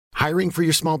Hiring for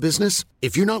your small business?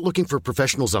 If you're not looking for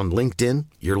professionals on LinkedIn,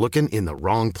 you're looking in the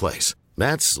wrong place.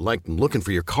 That's like looking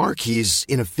for your car keys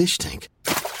in a fish tank.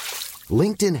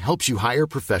 LinkedIn helps you hire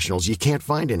professionals you can't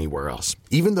find anywhere else,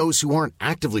 even those who aren't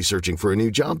actively searching for a new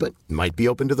job but might be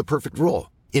open to the perfect role.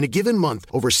 In a given month,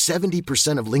 over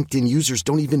 70% of LinkedIn users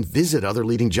don't even visit other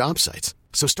leading job sites.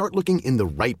 So start looking in the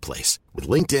right place. With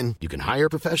LinkedIn, you can hire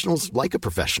professionals like a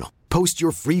professional. Post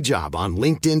your free job on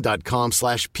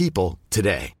linkedin.com/people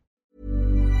today.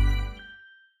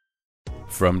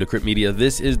 From Decrypt Media,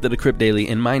 this is the Decrypt Daily,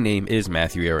 and my name is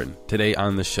Matthew Aaron. Today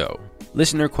on the show,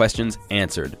 listener questions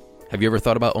answered. Have you ever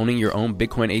thought about owning your own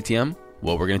Bitcoin ATM?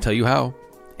 Well, we're going to tell you how.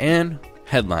 And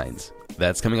headlines.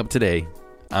 That's coming up today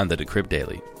on the Decrypt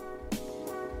Daily.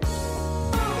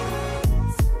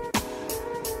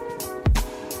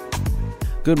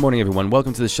 Good morning, everyone.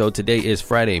 Welcome to the show. Today is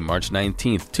Friday, March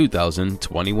 19th,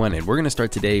 2021, and we're going to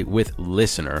start today with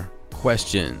listener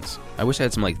questions. I wish I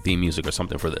had some theme music or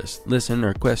something for this.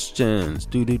 Listener questions.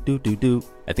 Do.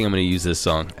 I think I'm going to use this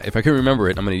song. If I can remember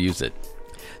it, I'm going to use it.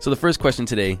 So the first question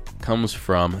today comes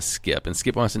from Skip, and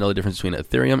Skip wants to know the difference between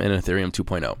Ethereum and Ethereum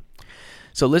 2.0.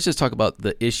 So let's just talk about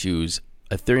the issues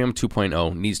Ethereum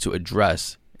 2.0 needs to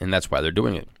address, and that's why they're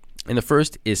doing it. And the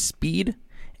first is speed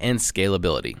and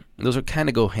scalability. And those are kind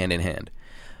of go hand in hand.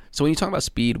 So when you talk about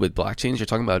speed with blockchains, you're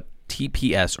talking about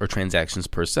TPS, or transactions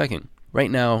per second. Right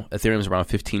now, Ethereum is around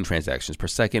 15 transactions per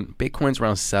second, Bitcoin's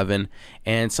around 7,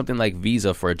 and something like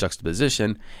Visa for a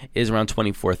juxtaposition is around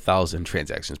 24,000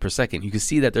 transactions per second. You can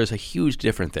see that there's a huge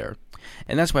difference there.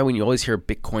 And that's why when you always hear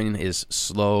Bitcoin is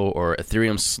slow or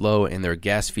Ethereum slow and their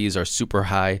gas fees are super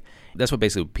high, that's what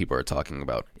basically people are talking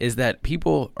about, is that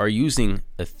people are using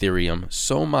Ethereum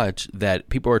so much that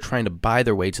people are trying to buy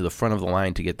their way to the front of the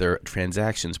line to get their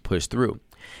transactions pushed through.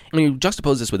 And when you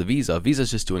juxtapose this with a Visa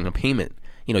is just doing a payment.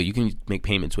 You can make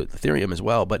payments with Ethereum as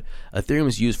well, but Ethereum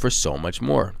is used for so much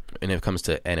more. When it comes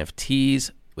to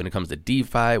NFTs, when it comes to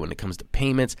DeFi, when it comes to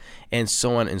payments, and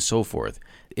so on and so forth.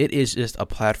 It is just a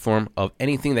platform of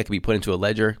anything that can be put into a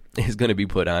ledger is going to be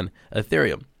put on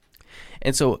Ethereum.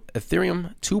 And so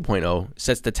Ethereum 2.0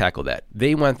 sets to tackle that.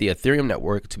 They want the Ethereum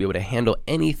network to be able to handle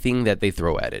anything that they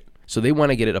throw at it. So they want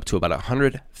to get it up to about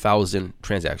 100,000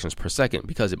 transactions per second,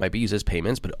 because it might be used as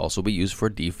payments, but it also be used for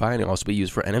DeFi, and it also be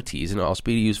used for NFTs, and it also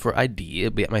be used for ID.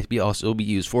 It might be also be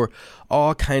used for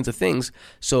all kinds of things.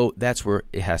 So that's where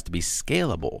it has to be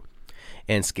scalable.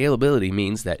 And scalability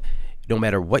means that no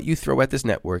matter what you throw at this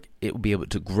network, it will be able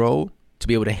to grow to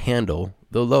be able to handle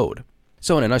the load.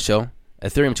 So in a nutshell,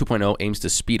 Ethereum 2.0 aims to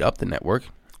speed up the network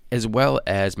as well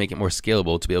as make it more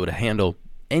scalable to be able to handle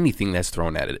anything that's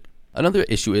thrown at it. Another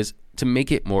issue is to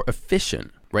make it more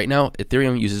efficient. Right now,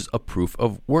 Ethereum uses a proof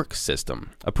of work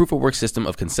system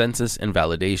of consensus and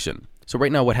validation. So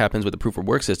right now what happens with the proof of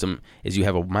work system is you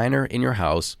have a miner in your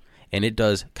house and it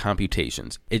does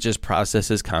computations. It just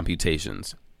processes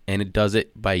computations, and it does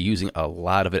it by using a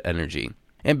lot of energy.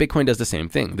 And Bitcoin does the same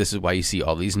thing. This is why you see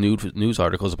all these news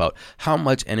articles about how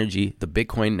much energy the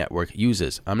Bitcoin network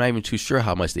uses. I'm not even too sure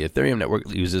how much the Ethereum network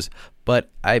uses, but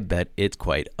I bet it's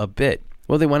quite a bit.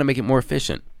 Well, they want to make it more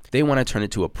efficient. They want to turn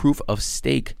it to a proof of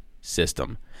stake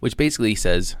system, which basically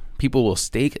says people will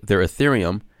stake their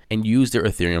Ethereum and use their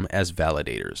Ethereum as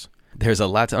validators. There's a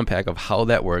lot to unpack of how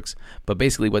that works, but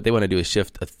basically what they want to do is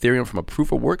shift Ethereum from a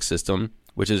proof of work system,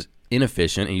 which is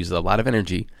inefficient and uses a lot of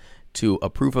energy, to a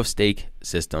proof of stake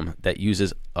system that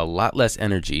uses a lot less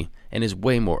energy and is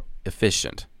way more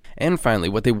efficient. And finally,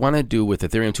 what they want to do with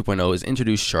Ethereum 2.0 is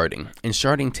introduce sharding. And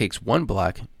sharding takes one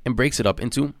block and breaks it up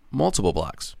into multiple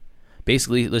blocks.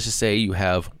 Basically, let's just say you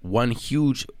have one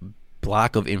huge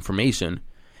block of information,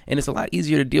 and it's a lot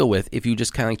easier to deal with if you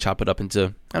just kind of chop it up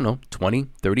into, 20,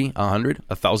 30, 100,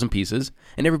 1,000 pieces,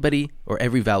 and everybody or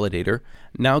every validator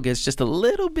now gets just a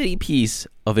little bitty piece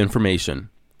of information.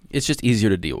 It's just easier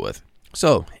to deal with.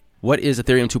 So, what is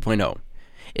Ethereum 2.0?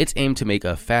 It's aimed to make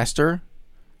a faster,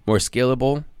 more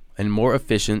scalable, and more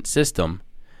efficient system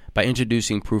by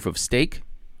introducing proof of stake,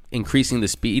 increasing the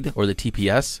speed or the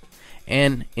TPS,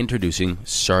 and introducing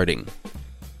sharding.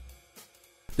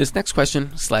 This next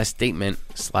question / statement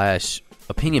 /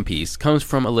 opinion piece comes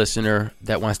from a listener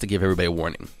that wants to give everybody a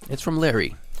warning. It's from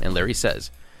Larry, and Larry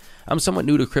says, I'm somewhat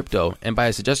new to crypto, and by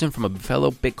a suggestion from a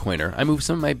fellow Bitcoiner, I moved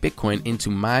some of my Bitcoin into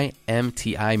my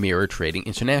MTI Mirror Trading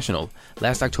International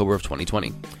last October of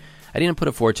 2020. I didn't put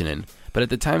a fortune in, but at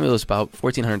the time it was about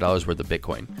 $1,400 worth of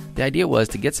Bitcoin. The idea was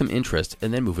to get some interest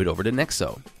and then move it over to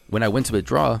Nexo. When I went to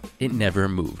withdraw, it never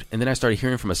moved, and then I started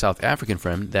hearing from a South African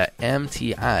friend that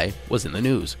MTI was in the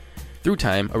news. Through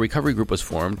time, a recovery group was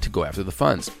formed to go after the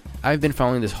funds. I've been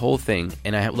following this whole thing,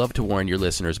 and I love to warn your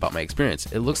listeners about my experience.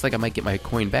 It looks like I might get my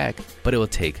coin back, but it will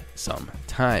take some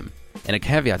time. And a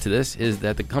caveat to this is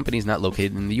that the company is not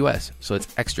located in the US, so it's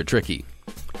extra tricky.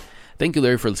 Thank you,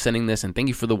 Larry, for sending this, and thank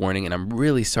you for the warning, and I'm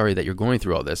really sorry that you're going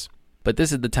through all this. But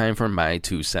this is the time for my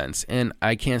 2 cents, and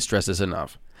I can't stress this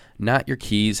enough. Not your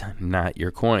keys, not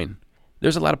your coin.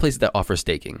 There's a lot of places that offer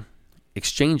staking.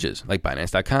 Exchanges like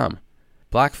Binance.com,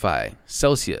 BlockFi,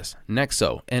 Celsius,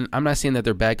 Nexo, and I'm not saying that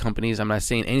they're bad companies. I'm not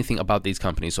saying anything about these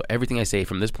companies, so everything I say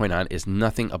from this point on is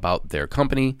nothing about their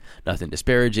company, nothing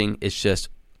disparaging. It's just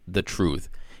the truth.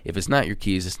 If it's not your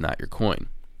keys, it's not your coin.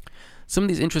 Some of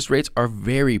these interest rates are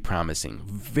very promising,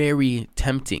 very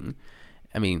tempting.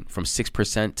 I mean, from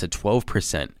 6% to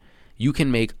 12%, you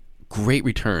can make great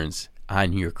returns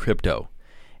on your crypto.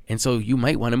 And so you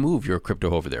might want to move your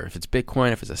crypto over there. If it's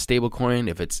Bitcoin, if it's a stable coin,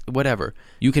 if it's whatever,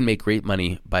 you can make great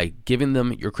money by giving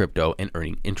them your crypto and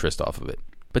earning interest off of it.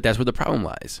 But that's where the problem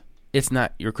lies. It's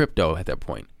not your crypto at that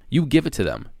point. You give it to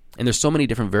them. And there's so many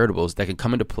different variables that can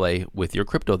come into play with your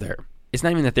crypto there. It's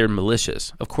not even that they're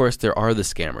malicious. Of course, there are the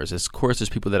scammers. Of course, there's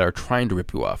people that are trying to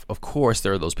rip you off. Of course,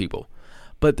 there are those people.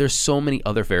 But there's so many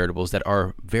other variables that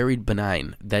are very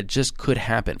benign that just could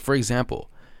happen. For example,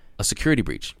 a security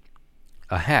breach,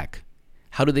 a hack.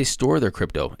 How do they store their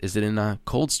crypto? Is it in a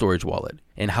cold storage wallet?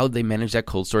 And how do they manage that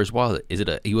cold storage wallet? Is it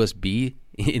a USB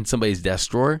in somebody's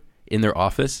desk drawer, in their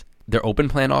office, their open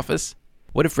plan office?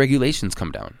 What if regulations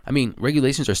come down? I mean,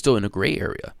 regulations are still in a gray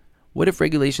area. What if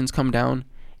regulations come down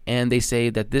and they say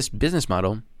that this business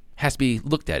model has to be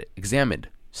looked at, examined?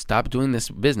 Stop doing this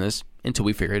business until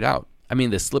we figure it out. I mean,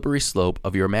 the slippery slope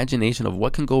of your imagination of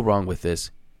what can go wrong with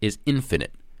this is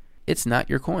infinite. It's not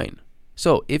your coin.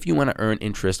 So if you want to earn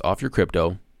interest off your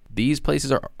crypto, these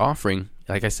places are offering,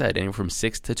 like I said, anywhere from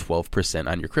 6 to 12%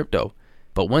 on your crypto.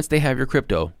 But once they have your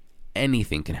crypto,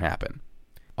 anything can happen.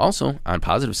 Also, on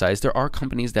positive sides, there are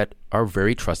companies that are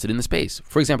very trusted in the space.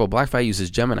 For example, BlockFi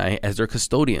uses Gemini as their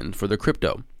custodian for their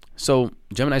crypto. So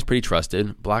Gemini is pretty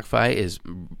trusted. BlockFi is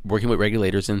working with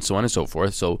regulators and so on and so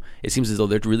forth. So it seems as though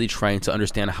they're really trying to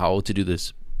understand how to do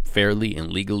this fairly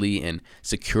and legally and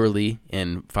securely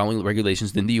and following the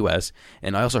regulations in the US.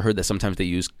 And I also heard that sometimes they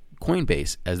use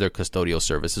Coinbase as their custodial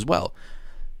service as well.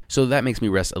 So that makes me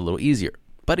rest a little easier.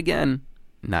 But again,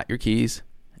 not your keys,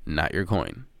 not your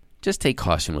coin. Just take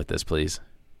caution with this, please,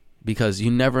 because you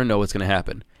never know what's going to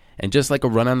happen. And just like a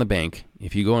run on the bank,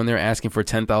 if you go in there asking for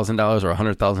 $10,000 or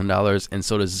 $100,000 and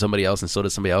so does somebody else and so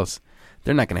does somebody else,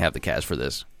 they're not going to have the cash for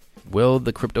this. Will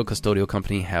the crypto custodial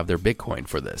company have their Bitcoin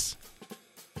for this?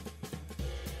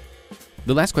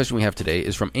 The last question we have today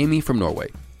is from Amy from Norway.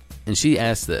 And she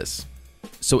asks this.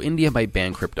 So India might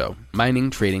ban crypto,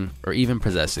 mining, trading, or even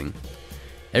possessing.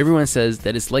 Everyone says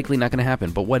that it's likely not going to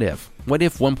happen, but what if? What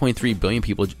if 1.3 billion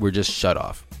people were just shut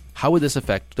off? How would this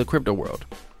affect the crypto world?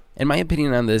 And my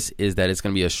opinion on this is that it's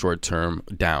going to be a short-term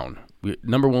down.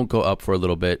 Number won't go up for a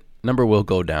little bit. Number will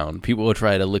go down. People will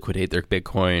try to liquidate their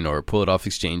Bitcoin or pull it off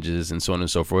exchanges and so on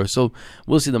and so forth. So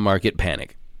we'll see the market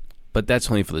panic. But that's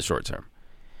only for the short term.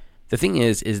 The thing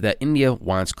is that India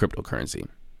wants cryptocurrency.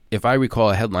 If I recall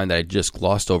a headline that I just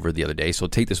glossed over the other day, so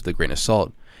take this with a grain of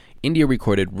salt, India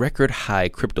recorded record high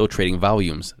crypto trading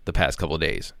volumes the past couple of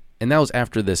days. And that was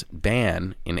after this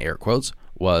ban, in air quotes,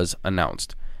 was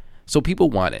announced. So people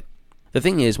want it. The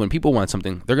thing is, when people want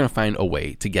something, they're going to find a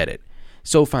way to get it.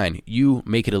 So fine, you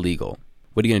make it illegal.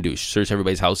 What are you going to do? Search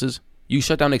everybody's houses? You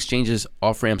shut down exchanges,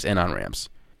 off-ramps, and on-ramps.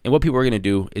 And what people are going to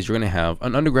do is you're going to have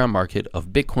an underground market of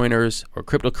Bitcoiners or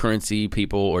cryptocurrency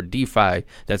people or DeFi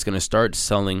that's going to start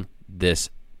selling this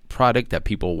product that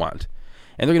people want.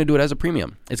 And they're going to do it as a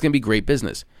premium. It's going to be great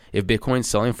business. If Bitcoin's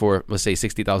selling for, let's say,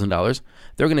 $60,000,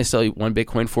 they're going to sell you one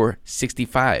Bitcoin for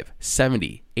 $65,000,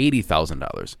 $70,000,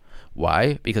 $80,000.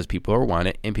 Why? Because people want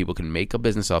it and people can make a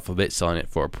business off of it selling it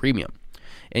for a premium.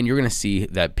 And you're going to see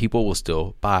that people will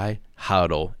still buy,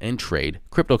 hodl, and trade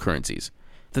cryptocurrencies.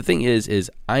 The thing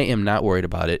is I am not worried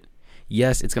about it.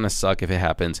 Yes, it's going to suck if it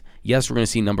happens. Yes, we're going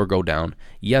to see number go down.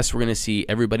 Yes, we're going to see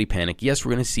everybody panic. Yes,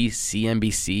 we're going to see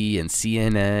CNBC and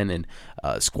CNN and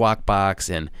Squawk Box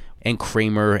and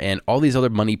Kramer and all these other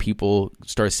money people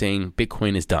start saying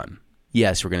Bitcoin is done.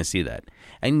 Yes, we're going to see that.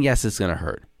 And yes, it's going to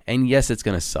hurt. And yes, it's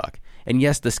going to suck. And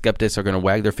yes, the skeptics are going to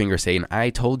wag their finger saying, I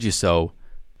told you so.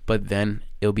 But then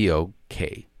it'll be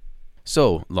okay.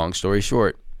 So, long story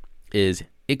short, is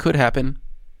it could happen.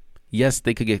 Yes,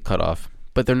 they could get cut off.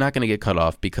 But they're not going to get cut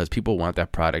off because people want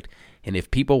that product. And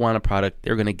if people want a product,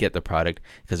 they're going to get the product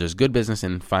because there's good business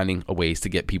in finding ways to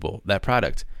get people that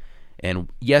product. And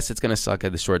yes, it's going to suck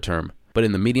at the short term, but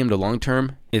in the medium to long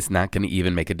term, it's not going to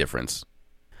even make a difference.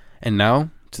 And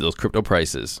now to those crypto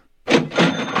prices.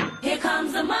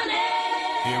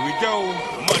 Here we go.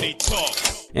 Money talk.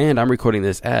 And I'm recording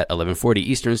this at 11:40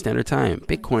 Eastern Standard Time.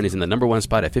 Bitcoin is in the number one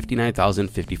spot at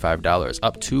 $59,055,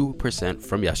 up 2%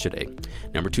 from yesterday.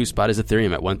 Number two spot is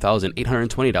Ethereum at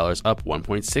 $1,820, up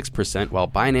 1.6%, while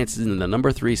Binance is in the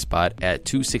number three spot at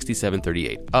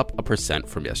 $267.38, up 1%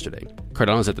 from yesterday.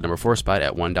 Cardano is at the number four spot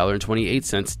at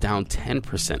 $1.28, down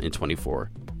 10% in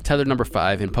 24. Tether number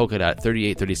 5 and Polkadot at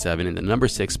 38.37 in the number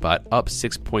 6 spot, up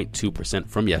 6.2%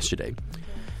 from yesterday.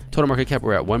 Total market cap,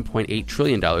 we're at $1.8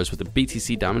 trillion with a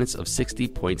BTC dominance of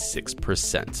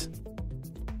 60.6%.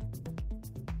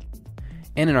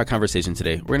 And in our conversation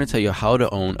today, we're going to tell you how to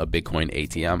own a Bitcoin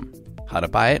ATM, how to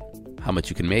buy it, how much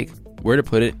you can make, where to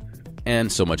put it, and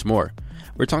so much more.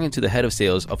 We're talking to the head of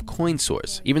sales of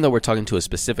CoinSource. Even though we're talking to a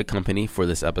specific company for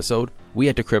this episode, we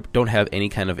at Decrypt don't have any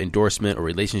kind of endorsement or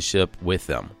relationship with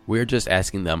them. We're just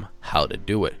asking them how to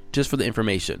do it, just for the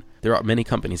information. There are many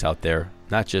companies out there,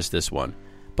 not just this one.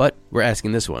 But we're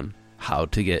asking this one, how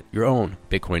to get your own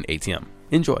Bitcoin ATM.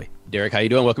 Enjoy. Derek, how you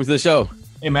doing? Welcome to the show.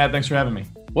 Hey, Matt. Thanks for having me.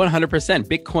 100%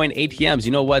 Bitcoin ATMs.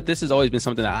 You know what? This has always been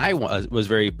something that I was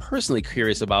very personally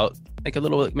curious about, like a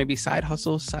little maybe side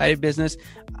hustle, side business.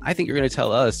 I think you're going to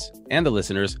tell us and the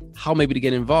listeners how maybe to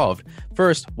get involved.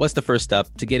 First, what's the first step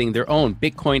to getting their own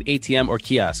Bitcoin ATM or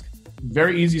kiosk?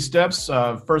 Very easy steps.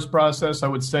 First process, I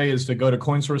would say, is to go to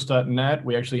coinsource.net.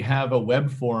 We actually have a web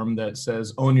form that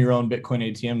says own your own Bitcoin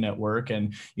ATM network.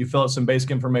 And you fill out some basic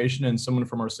information and someone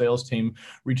from our sales team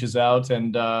reaches out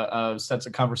and sets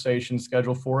a conversation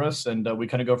schedule for us. And we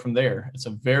kind of go from there. It's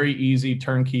a very easy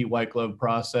turnkey white glove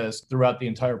process throughout the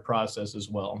entire process as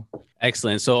well.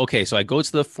 Excellent. So I go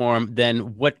to the form.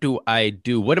 Then what do I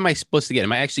do? What am I supposed to get?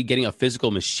 Am I actually getting a physical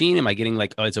machine? Am I getting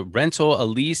it's a rental, a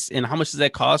lease? And how much does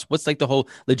that cost? What's like the whole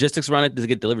logistics around it? Does it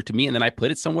get delivered to me and then I put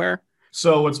it somewhere?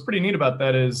 So what's pretty neat about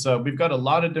that is we've got a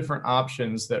lot of different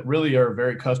options that really are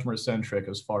very customer centric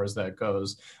as far as that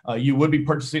goes. You would be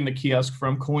purchasing the kiosk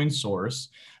from CoinSource.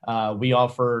 We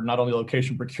offer not only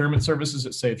location procurement services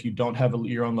that say if you don't have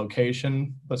your own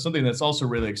location, but something that's also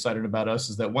really exciting about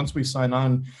us is that once we sign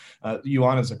on you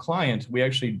on as a client, we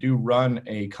actually do run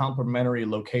a complimentary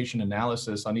location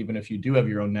analysis on even if you do have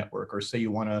your own network, or say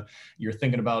you're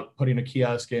thinking about putting a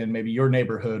kiosk in maybe your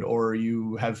neighborhood, or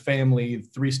you have family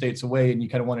 3 states away and you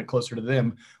kind of want it closer to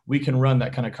them. We can run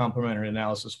that kind of complimentary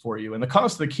analysis for you. And the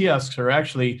cost of the kiosks are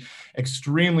actually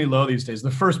extremely low these days. The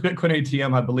first Bitcoin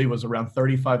ATM, I believe, was around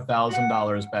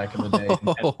 $35,000 back in the day.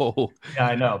 Yeah,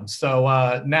 I know.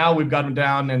 So now we've got them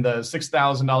down in the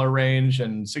 $6,000 range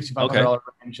and $6,500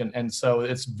 range. And so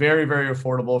it's very, very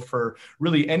affordable for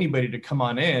really anybody to come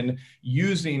on in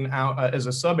using as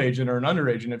a sub-agent or an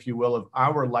under-agent, if you will, of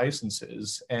our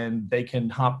licenses. And they can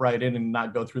hop right in and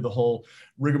not go through the whole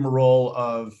rigmarole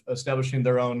of establishing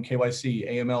their own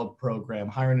KYC, AML program,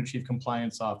 hiring a chief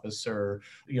compliance officer,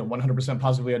 100%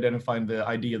 positively identifying the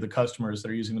ID of the customers that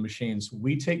are using the machines.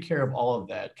 We take care of all of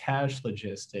that: cash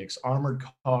logistics, armored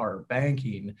car,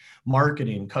 banking,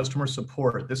 marketing, customer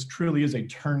support. This truly is a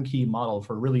turnkey model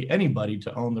for really anybody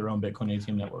to own their own Bitcoin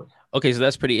ATM network. Okay, so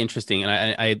that's pretty interesting.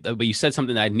 And but you said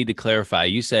something that I need to clarify.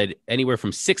 You said anywhere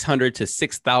from 600 to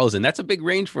 6,000. That's a big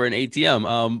range for an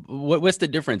ATM. What's the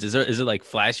difference? Is it like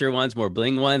flashier ones, more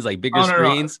bling ones, like bigger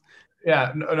screens? No.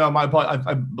 Yeah, no,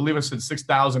 I believe it said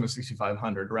 6,000 to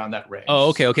 6,500, around that range. Oh,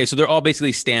 okay. So they're all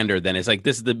basically standard then. It's like,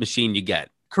 this is the machine you get.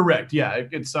 Correct. Yeah,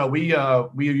 it's we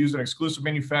use an exclusive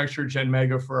manufacturer, Gen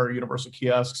Mega, for our universal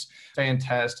kiosks.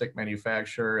 Fantastic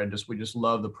manufacturer, and we just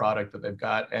love the product that they've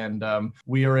got. And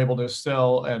we are able to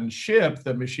sell and ship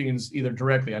the machines either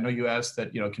directly. I know you asked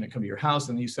that, can it come to your house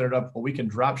and you set it up? Well, we can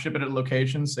drop ship it at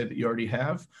locations, say that you already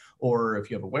have. Or if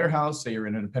you have a warehouse, say you're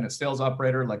an independent sales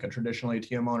operator, like a traditional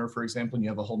ATM owner, for example, and you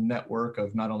have a whole network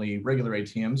of not only regular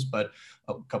ATMs, but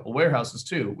a couple warehouses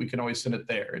too, we can always send it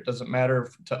there. It doesn't matter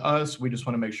to us. We just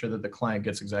want to make sure that the client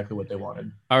gets exactly what they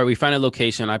wanted. All right, we find a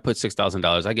location. I put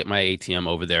 $6,000. I get my ATM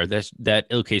over there. That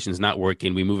location is not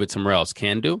working. We move it somewhere else.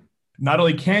 Can do? Not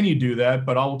only can you do that,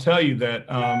 but I will tell you that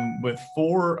with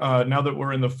now that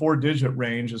we're in the 4-digit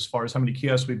range as far as how many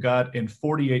kiosks we've got in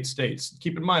 48 states.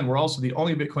 Keep in mind, we're also the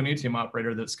only Bitcoin ATM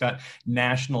operator that's got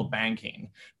national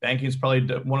banking. Banking is probably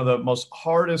one of the most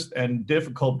hardest and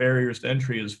difficult barriers to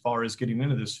entry as far as getting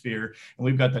into this sphere. And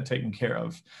we've got that taken care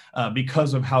of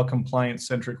because of how compliance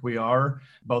centric we are,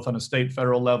 both on a state,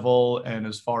 federal level. And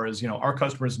as far as, our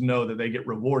customers know that they get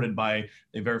rewarded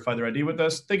they verify their ID with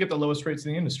us, they get the lowest rates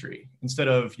in the industry. Instead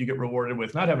of you get rewarded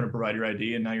with not having to provide your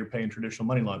ID, and now you're paying traditional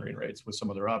money laundering rates with some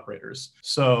other operators.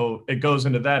 So it goes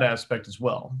into that aspect as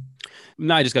well.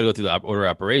 Now I just got to go through the order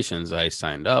operations. I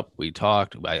signed up. We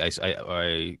talked.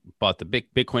 I bought the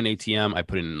Bitcoin ATM. I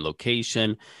put it in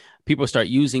location. people start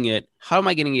using it. How am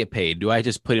I going to get paid? Do I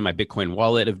just put in my Bitcoin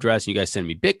wallet address? You guys send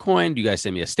me Bitcoin? Do you guys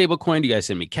send me a stable coin? Do you guys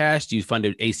send me cash? Do you fund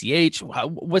it ACH?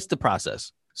 What's the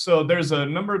process? So there's a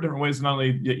number of different ways not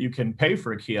only that you can pay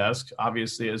for a kiosk.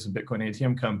 Obviously, as a Bitcoin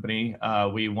ATM company,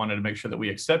 we wanted to make sure that we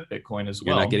accept Bitcoin as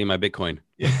well. You're not getting my Bitcoin.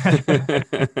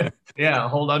 Yeah,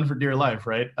 hold on for dear life,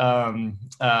 right?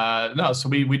 No, so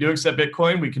we do accept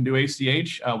Bitcoin. We can do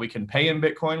ACH. We can pay in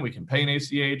Bitcoin. We can pay in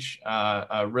ACH.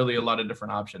 Really a lot of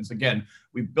different options. Again,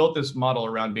 we built this model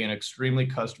around being extremely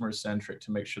customer-centric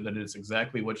to make sure that it's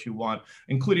exactly what you want,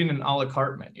 including an a la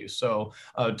carte menu. So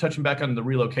touching back on the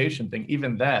relocation thing,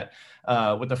 even that,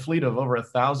 with a fleet of over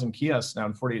 1,000 kiosks now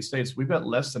in 48 states, we've got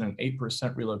less than an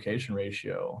 8% relocation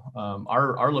ratio.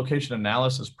 Our location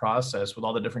analysis process with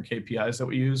all the different KPIs that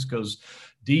we use goes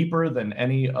deeper than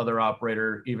any other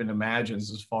operator even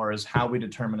imagines as far as how we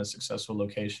determine a successful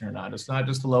location or not. It's not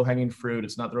just the low-hanging fruit.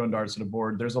 It's not throwing darts at a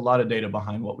board. There's a lot of data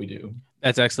behind what we do.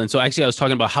 That's excellent. So actually, I was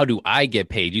talking about how do I get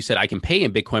paid? You said I can pay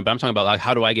in Bitcoin, but I'm talking about like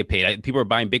how do I get paid? People are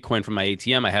buying Bitcoin from my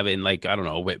ATM. I have it in like, I don't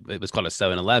know, it was called a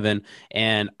 7-Eleven,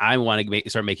 and I want to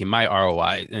start making my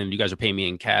ROI. And you guys are paying me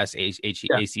in cash,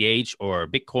 ACH, or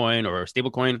Bitcoin, or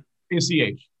stablecoin?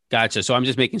 ACH. Gotcha. So I'm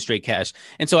just making straight cash.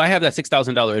 And so I have that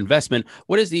 $6,000 investment.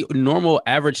 What is the normal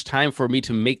average time for me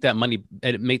to make that money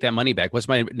back? What's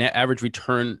my average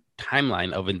return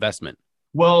timeline of investment?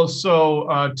 Well,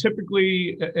 so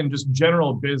typically in just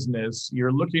general business,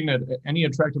 you're looking at any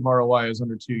attractive ROI is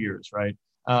under 2 years, right?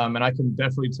 And I can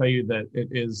definitely tell you that it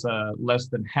is less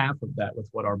than half of that with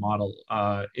what our model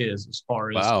is as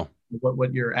far as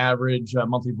what your average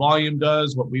monthly volume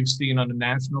does, what we've seen on a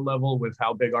national level with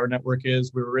how big our network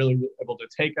is. We were really able to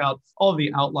take out all of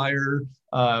the outlier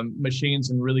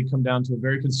machines and really come down to a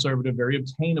very conservative, very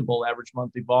obtainable average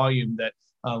monthly volume that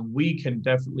we can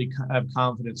definitely have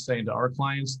confidence saying to our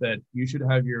clients that you should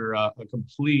have your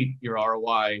complete your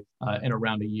ROI in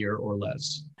around a year or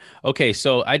less. Okay,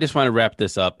 so I just want to wrap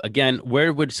this up. Again,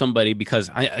 where would somebody, because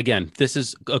this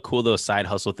is a cool little side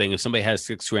hustle thing. If somebody has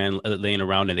 $6,000 laying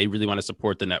around and they really want to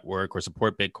support the network or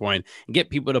support Bitcoin and get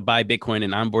people to buy Bitcoin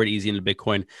and onboard easy into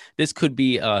Bitcoin, this could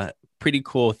be a pretty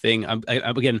cool thing. I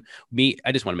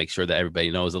just want to make sure that everybody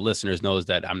knows, the listeners knows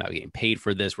that I'm not getting paid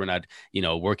for this. We're not,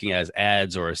 working as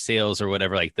ads or sales or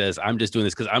whatever like this. I'm just doing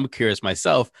this because I'm curious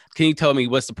myself. Can you tell me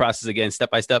what's the process again,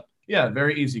 step by step? Yeah,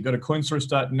 very easy. Go to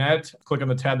coinsource.net, click on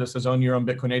the tab that says Own Your Own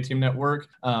Bitcoin ATM Network.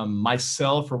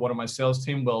 Myself or one of my sales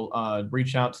team will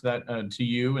reach out to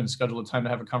you and schedule a time to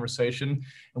have a conversation.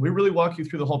 And we really walk you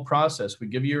through the whole process. We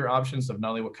give you your options of not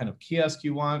only what kind of kiosk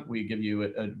you want, we give you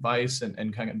advice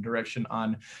and kind of direction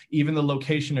on even the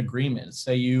location agreement.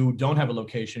 Say you don't have a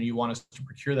location, you want us to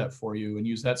procure that for you and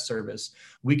use that service.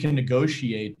 We can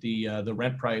negotiate the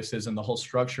rent prices and the whole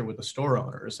structure with the store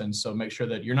owners. And so make sure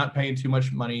that you're not paying too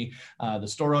much money. The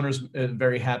store owners are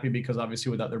very happy because obviously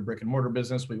without their brick and mortar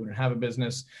business, we wouldn't have a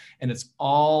business. And it's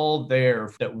all there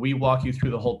that we walk you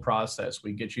through the whole process.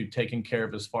 We get you taken care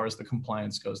of as far as the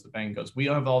compliance goes, the bank goes. We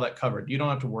have all that covered. You don't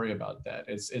have to worry about that.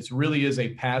 It's really is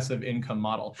a passive income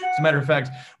model. As a matter of fact,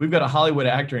 we've got a Hollywood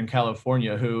actor in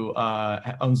California who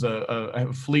owns a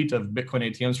fleet of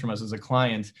Bitcoin ATMs from us as a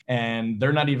client, and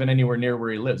they're not even anywhere near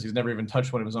where he lives. He's never even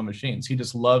touched one of his own machines. He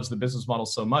just loves the business model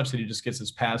so much that he just gets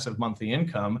his passive monthly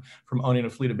income from owning a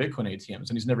fleet of Bitcoin ATMs,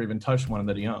 and he's never even touched one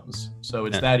that he owns. So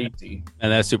it's that easy.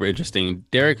 And that's super interesting.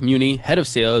 Derek Muni, head of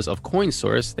sales of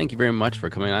CoinSource, thank you very much for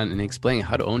coming on and explaining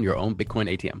how to own your own Bitcoin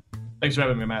ATM. Thanks for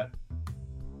having me, Matt.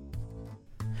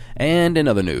 And in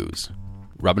other news,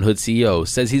 Robinhood CEO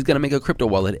says he's going to make a crypto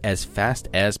wallet as fast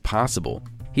as possible.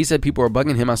 He said people are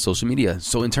bugging him on social media,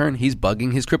 so in turn, he's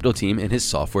bugging his crypto team and his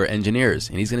software engineers,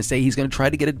 and he's going to say he's going to try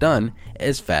to get it done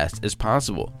as fast as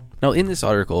possible. Now, in this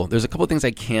article, there's a couple things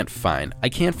I can't find. I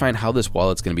can't find how this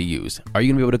wallet's going to be used. Are you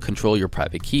going to be able to control your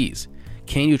private keys?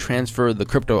 Can you transfer the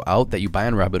crypto out that you buy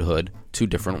on Robinhood to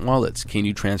different wallets? Can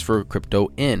you transfer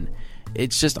crypto in?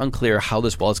 It's just unclear how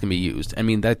this wallet's going to be used. I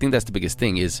mean, I think that's the biggest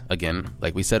thing is, again,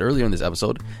 like we said earlier in this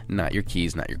episode, not your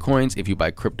keys, not your coins. If you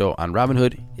buy crypto on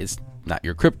Robinhood, it's not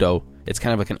your crypto. It's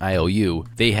kind of like an IOU.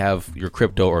 They have your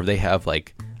crypto, or they have I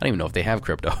don't even know if they have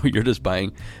crypto. You're just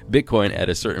buying Bitcoin at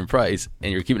a certain price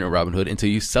and you're keeping it in Robinhood until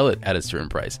you sell it at a certain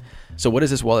price. So what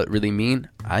does this wallet really mean?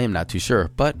 I am not too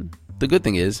sure. But the good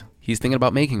thing is he's thinking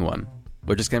about making one.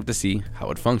 We're just going to have to see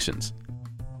how it functions.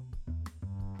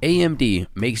 AMD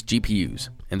makes GPUs,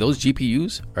 and those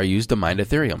GPUs are used to mine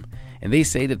Ethereum. And they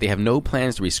say that they have no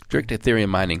plans to restrict Ethereum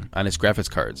mining on its graphics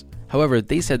cards. However,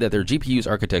 they said that their GPU's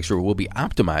architecture will be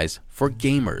optimized for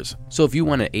gamers. So if you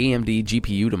want an AMD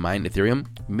GPU to mine Ethereum,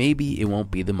 maybe it won't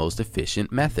be the most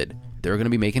efficient method. They're going to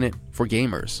be making it for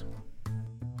gamers.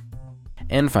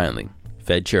 And finally,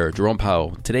 Fed Chair Jerome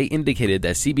Powell today indicated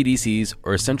that CBDCs,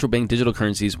 or central bank digital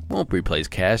currencies, won't replace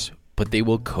cash, but they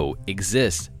will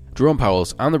coexist. Jerome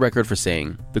Powell's on the record for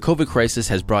saying, "The COVID crisis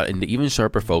has brought into even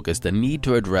sharper focus the need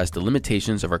to address the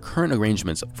limitations of our current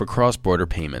arrangements for cross-border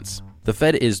payments." The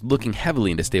Fed is looking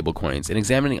heavily into stablecoins and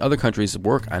examining other countries'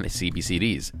 work on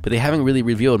CBDCs, but they haven't really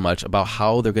revealed much about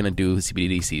how they're going to do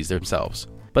CBDCs themselves.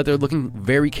 But they're looking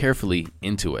very carefully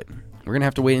into it. We're going to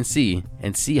have to wait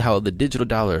and see how the digital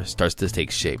dollar starts to take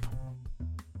shape.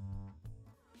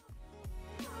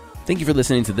 Thank you for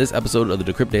listening to this episode of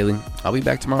the Decrypt Daily. I'll be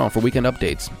back tomorrow for weekend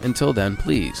updates. Until then,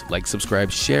 please like,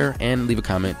 subscribe, share, and leave a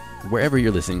comment wherever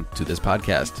you're listening to this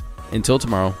podcast. Until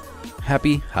tomorrow,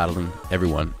 happy hodling,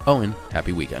 everyone. Oh, and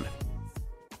happy weekend.